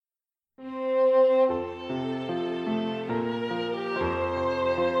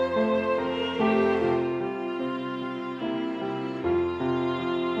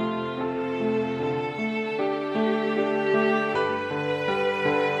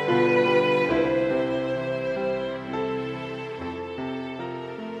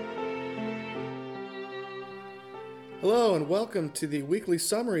Hello and welcome to the weekly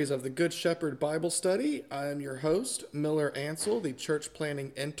summaries of the Good Shepherd Bible Study. I am your host, Miller Ansel, the church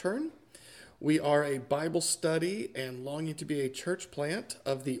planning intern. We are a Bible study and longing to be a church plant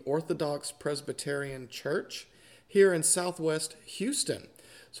of the Orthodox Presbyterian Church here in Southwest Houston.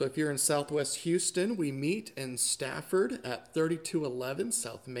 So if you're in Southwest Houston, we meet in Stafford at 3211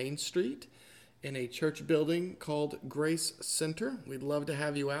 South Main Street in a church building called Grace Center. We'd love to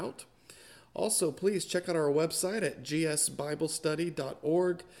have you out. Also, please check out our website at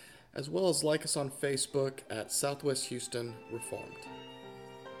gsbiblestudy.org, as well as like us on Facebook at Southwest Houston Reformed.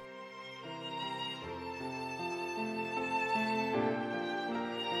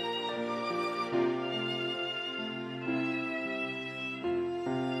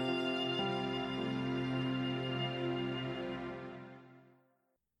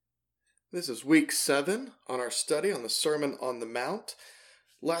 This is week 7 on our study on the Sermon on the Mount.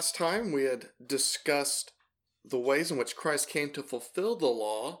 Last time we had discussed the ways in which Christ came to fulfill the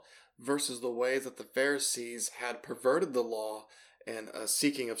law versus the ways that the Pharisees had perverted the law and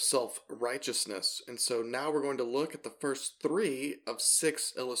seeking of self-righteousness. And so now we're going to look at the first 3 of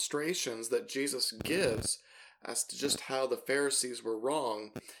 6 illustrations that Jesus gives as to just how the Pharisees were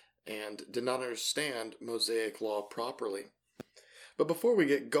wrong and did not understand Mosaic law properly. But before we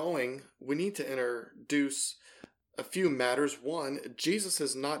get going, we need to introduce a few matters. One, Jesus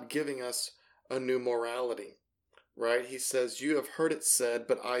is not giving us a new morality, right? He says, "You have heard it said,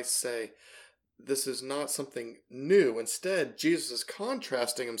 but I say." This is not something new. Instead, Jesus is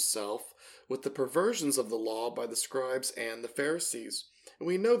contrasting himself with the perversions of the law by the scribes and the Pharisees. And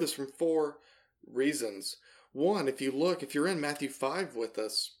we know this from 4 reasons. One, if you're in Matthew 5 with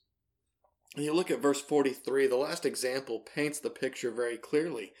us, and you look at verse 43, the last example paints the picture very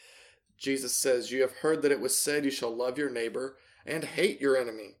clearly. Jesus says, "You have heard that it was said, you shall love your neighbor and hate your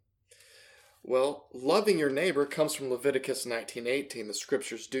enemy." Well, loving your neighbor comes from Leviticus 19:18. The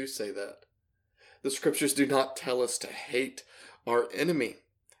scriptures do say that. The scriptures do not tell us to hate our enemy.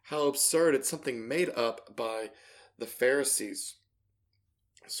 How absurd. It's something made up by the Pharisees.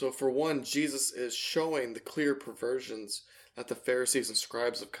 So for one, Jesus is showing the clear perversions that the Pharisees and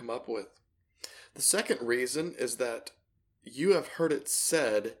scribes have come up with. The second reason is that "you have heard it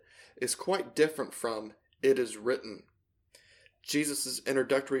said" is quite different from "it is written." Jesus'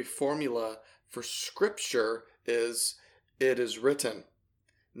 introductory formula for scripture is "it is written,"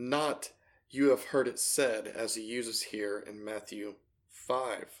 not "you have heard it said," as he uses here in Matthew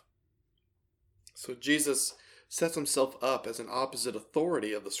 5. So Jesus sets himself up as an opposite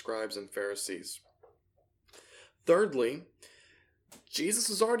authority of the scribes and Pharisees. Thirdly, Jesus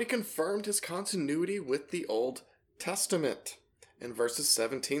has already confirmed his continuity with the Old Testament. In verses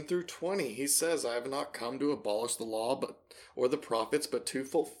 17 through 20, he says, "I have not come to abolish the law or the prophets, but to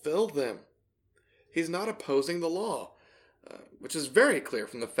fulfill them." He's not opposing the law, which is very clear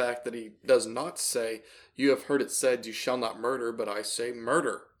from the fact that he does not say, "You have heard it said, you shall not murder, but I say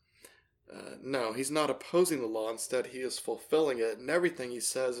murder." No, he's not opposing the law. Instead, he is fulfilling it, and everything he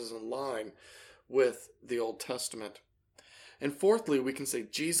says is in line with the Old Testament. And fourthly, we can say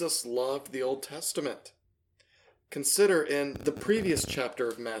Jesus loved the Old Testament. Consider in the previous chapter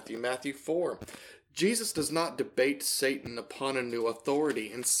of Matthew 4, Jesus does not debate Satan upon a new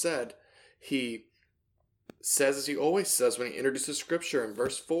authority. Instead, he says, as he always says when he introduces Scripture, in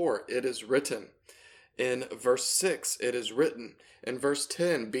verse 4, "It is written." In verse 6, "It is written." In verse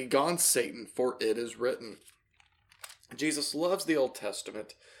 10, "Begone, Satan, for it is written." Jesus loves the Old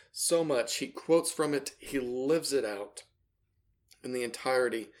Testament so much, he quotes from it, he lives it out in the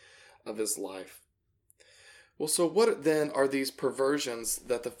entirety of his life. Well, so what then are these perversions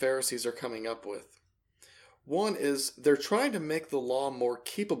that the Pharisees are coming up with? One is they're trying to make the law more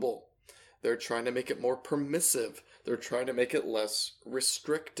keepable. They're trying to make it more permissive. They're trying to make it less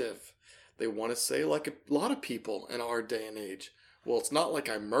restrictive. They want to say, like a lot of people in our day and age, "Well, it's not like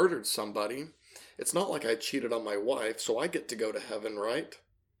I murdered somebody. It's not like I cheated on my wife, so I get to go to heaven, right?"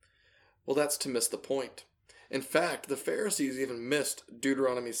 Well, that's to miss the point. In fact, the Pharisees even missed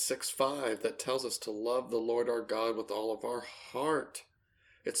Deuteronomy 6:5 that tells us to love the Lord our God with all of our heart.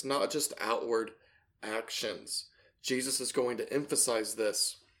 It's not just outward actions. Jesus is going to emphasize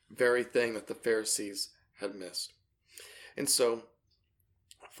this very thing that the Pharisees had missed. And so,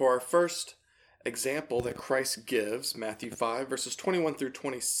 for our first example that Christ gives, Matthew 5, verses 21 through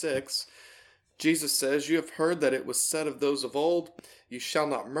 26, Jesus says, "You have heard that it was said of those of old, 'You shall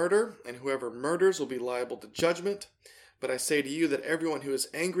not murder, and whoever murders will be liable to judgment.' But I say to you that everyone who is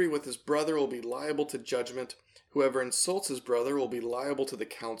angry with his brother will be liable to judgment. Whoever insults his brother will be liable to the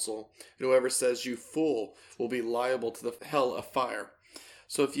council, and whoever says 'you fool' will be liable to the hell of fire."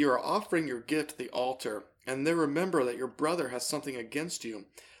 So if you are offering your gift at the altar, and then remember that your brother has something against you,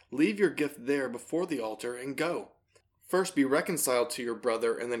 leave your gift there before the altar and go. First be reconciled to your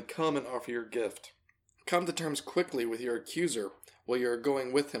brother, and then come and offer your gift. Come to terms quickly with your accuser while you are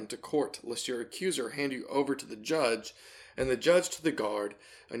going with him to court, lest your accuser hand you over to the judge, and the judge to the guard,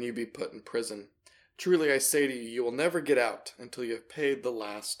 and you be put in prison. Truly I say to you, you will never get out until you have paid the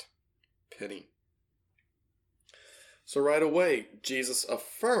last penny. So right away, Jesus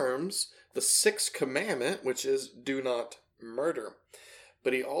affirms the sixth commandment, which is do not murder.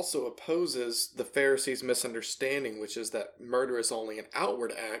 But he also opposes the Pharisees' misunderstanding, which is that murder is only an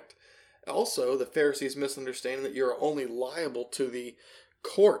outward act. Also, the Pharisees' misunderstanding that you're only liable to the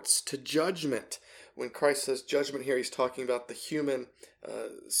courts, to judgment. When Christ says judgment here, he's talking about the human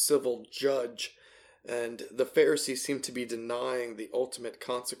civil judge. And the Pharisees seem to be denying the ultimate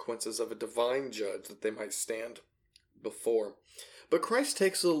consequences of a divine judge that they might stand before. But Christ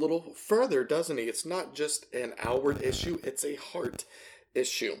takes it a little further, doesn't he? It's not just an outward issue, it's a heart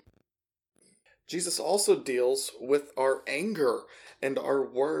issue. Jesus also deals with our anger and our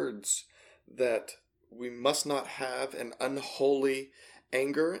words, that we must not have an unholy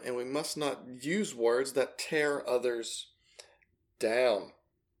anger, and we must not use words that tear others down.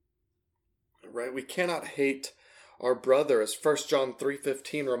 Right? We cannot hate our brother. As 1 John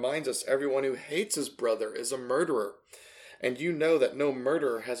 3:15 reminds us, everyone who hates his brother is a murderer, and you know that no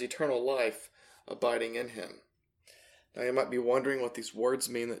murderer has eternal life abiding in him. Now you might be wondering what these words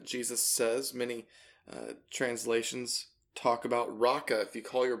mean that Jesus says. Many translations talk about raka. If you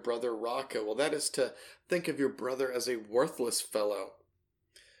call your brother raka, well, that is to think of your brother as a worthless fellow.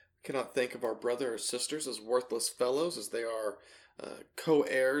 We cannot think of our brothers or sisters as worthless fellows, as they are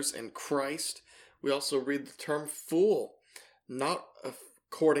co-heirs in Christ. We also read the term fool, not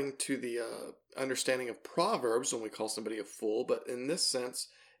according to the understanding of Proverbs when we call somebody a fool, but in this sense,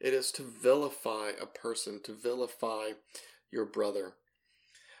 it is to vilify a person, to vilify your brother.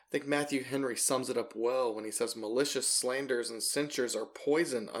 I think Matthew Henry sums it up well when he says, malicious slanders and censures are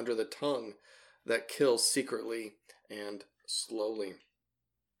poison under the tongue that kills secretly and slowly.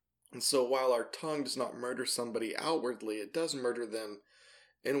 And so while our tongue does not murder somebody outwardly, it does murder them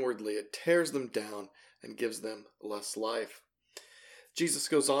inwardly. It tears them down and gives them less life. Jesus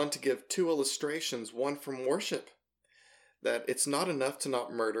goes on to give two illustrations, one from worship, that it's not enough to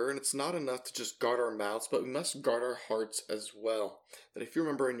not murder, and it's not enough to just guard our mouths, but we must guard our hearts as well. That if you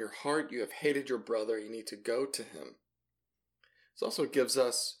remember in your heart you have hated your brother, you need to go to him. This also gives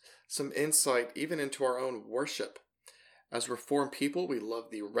us some insight even into our own worship. As Reformed people, we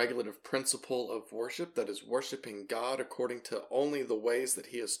love the regulative principle of worship, that is, worshiping God according to only the ways that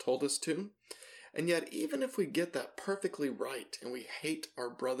he has told us to. And yet, even if we get that perfectly right, and we hate our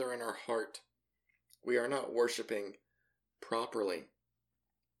brother in our heart, we are not worshiping properly.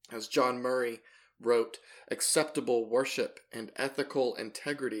 As John Murray wrote, acceptable worship and ethical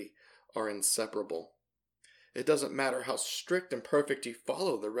integrity are inseparable. It doesn't matter how strict and perfect you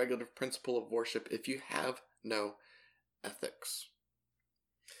follow the regulative principle of worship if you have no ethics.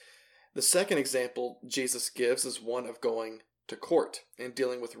 The second example Jesus gives is one of going to court and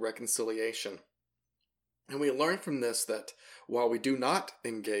dealing with reconciliation. And we learn from this that while we do not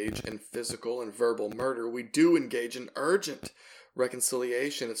engage in physical and verbal murder, we do engage in urgent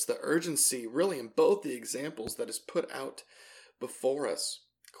reconciliation. It's the urgency, really, in both the examples that is put out before us.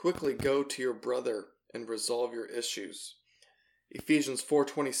 Quickly go to your brother and resolve your issues. Ephesians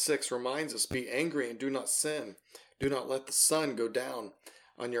 4:26 reminds us, be angry and do not sin. Do not let the sun go down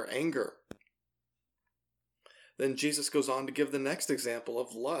on your anger. Then Jesus goes on to give the next example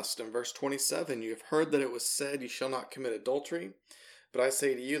of lust. In verse 27, you have heard that it was said, you shall not commit adultery. But I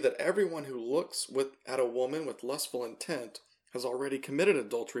say to you that everyone who looks at a woman with lustful intent has already committed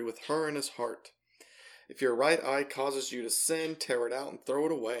adultery with her in his heart. If your right eye causes you to sin, tear it out and throw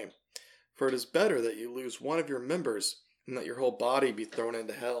it away. For it is better that you lose one of your members than that your whole body be thrown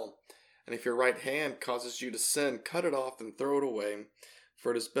into hell. And if your right hand causes you to sin, cut it off and throw it away. For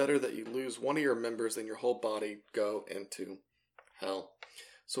it is better that you lose one of your members than your whole body go into hell.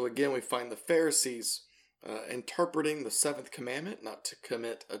 So again, we find the Pharisees interpreting the seventh commandment, not to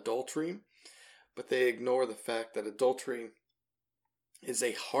commit adultery, but they ignore the fact that adultery is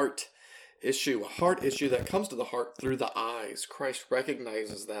a heart issue that comes to the heart through the eyes. Christ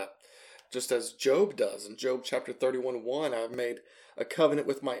recognizes that, just as Job does. In Job chapter 31:1, I have made a covenant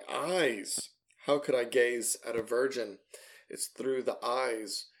with my eyes. How could I gaze at a virgin? It's through the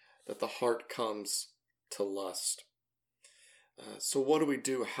eyes that the heart comes to lust. So what do we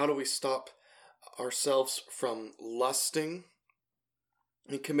do? How do we stop ourselves from lusting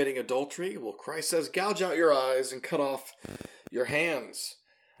and committing adultery? Well, Christ says, gouge out your eyes and cut off your hands.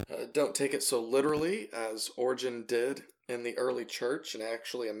 Don't take it so literally as Origen did in the early church and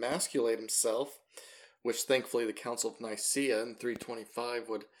actually emasculate himself, which thankfully the Council of Nicaea in 325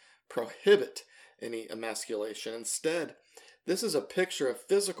 would prohibit any emasculation. Instead, this is a picture of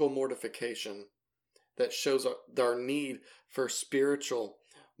physical mortification that shows our need for spiritual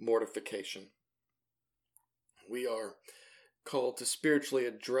mortification. We are called to spiritually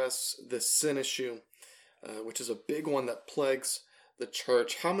address this sin issue, which is a big one that plagues the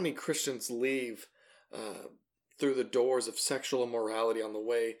church. How many Christians leave through the doors of sexual immorality on the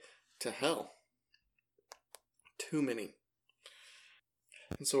way to hell? Too many.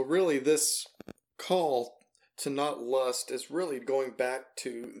 And so really this call to not lust is really going back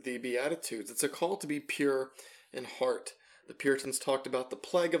to the Beatitudes. It's a call to be pure in heart. The Puritans talked about the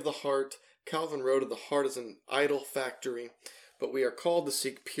plague of the heart. Calvin wrote of the heart as an idol factory. But we are called to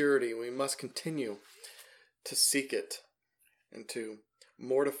seek purity. We must continue to seek it and to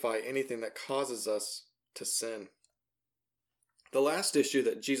mortify anything that causes us to sin. The last issue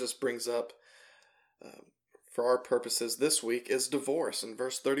that Jesus brings up for our purposes this week is divorce. In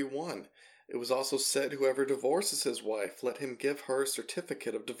verse 31, it was also said, "Whoever divorces his wife, let him give her a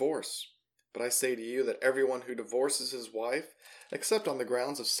certificate of divorce. But I say to you that everyone who divorces his wife, except on the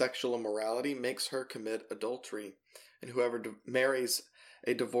grounds of sexual immorality, makes her commit adultery. And whoever marries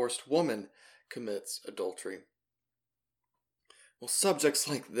a divorced woman commits adultery." Well, subjects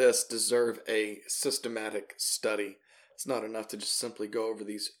like this deserve a systematic study. It's not enough to just simply go over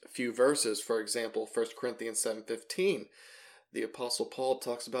these few verses. For example, 1 Corinthians 7:15, the Apostle Paul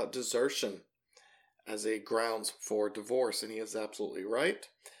talks about desertion as a grounds for divorce, and he is absolutely right.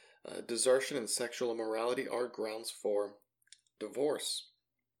 Desertion and sexual immorality are grounds for divorce.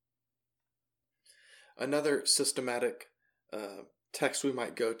 Another systematic text we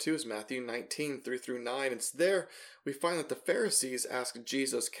might go to is Matthew 19:3-9. It's there we find that the Pharisees ask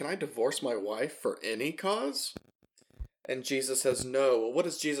Jesus, "Can I divorce my wife for any cause?" And Jesus says no. Well, what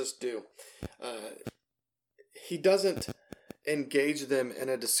does Jesus do? He doesn't engage them in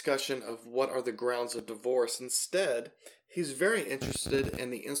a discussion of what are the grounds of divorce. Instead, he's very interested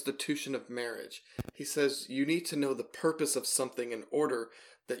in the institution of marriage. He says you need to know the purpose of something in order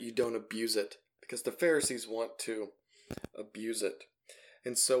that you don't abuse it, because the Pharisees want to abuse it.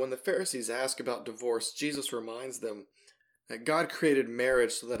 And so when the Pharisees ask about divorce, Jesus reminds them that God created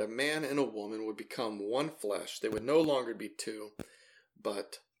marriage so that a man and a woman would become one flesh. They would no longer be two,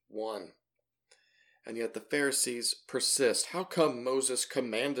 but one. And yet the Pharisees persist. How come Moses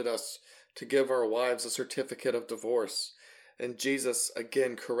commanded us to give our wives a certificate of divorce? And Jesus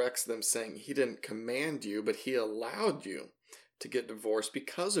again corrects them, saying he didn't command you, but he allowed you to get divorced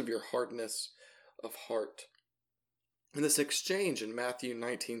because of your hardness of heart. And this exchange in Matthew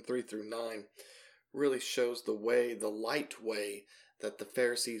 19:3-9 really shows the light way that the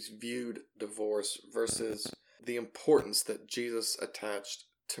Pharisees viewed divorce versus the importance that Jesus attached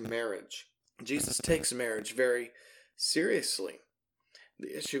to marriage. Jesus takes marriage very seriously.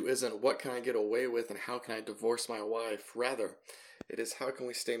 The issue isn't what can I get away with and how can I divorce my wife. Rather, it is how can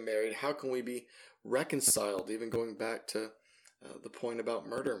we stay married? How can we be reconciled? Even going back to the point about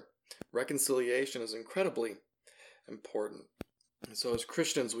murder. Reconciliation is incredibly important. And so as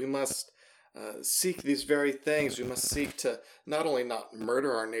Christians, we must seek these very things. We must seek to not only not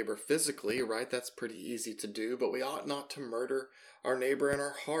murder our neighbor physically, right? That's pretty easy to do, but we ought not to murder our neighbor in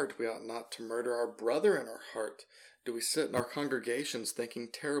our heart. We ought not to murder our brother in our heart. Do we sit in our congregations thinking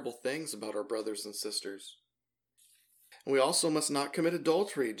terrible things about our brothers and sisters? And we also must not commit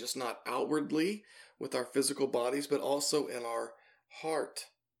adultery, just not outwardly with our physical bodies, but also in our heart.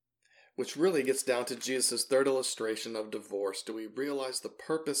 Which really gets down to Jesus' third illustration of divorce. Do we realize the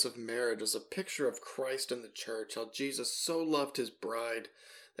purpose of marriage as a picture of Christ and the church? How Jesus so loved his bride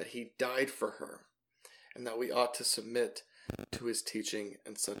that he died for her, and that we ought to submit to his teaching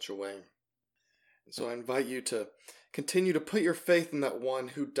in such a way. And so I invite you to continue to put your faith in that one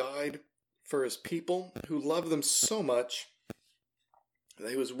who died for his people, who loved them so much that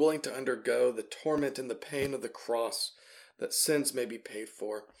he was willing to undergo the torment and the pain of the cross that sins may be paid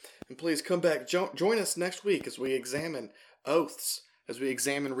for. And please come back, join us next week as we examine oaths, as we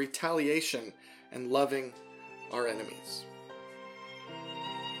examine retaliation and loving our enemies.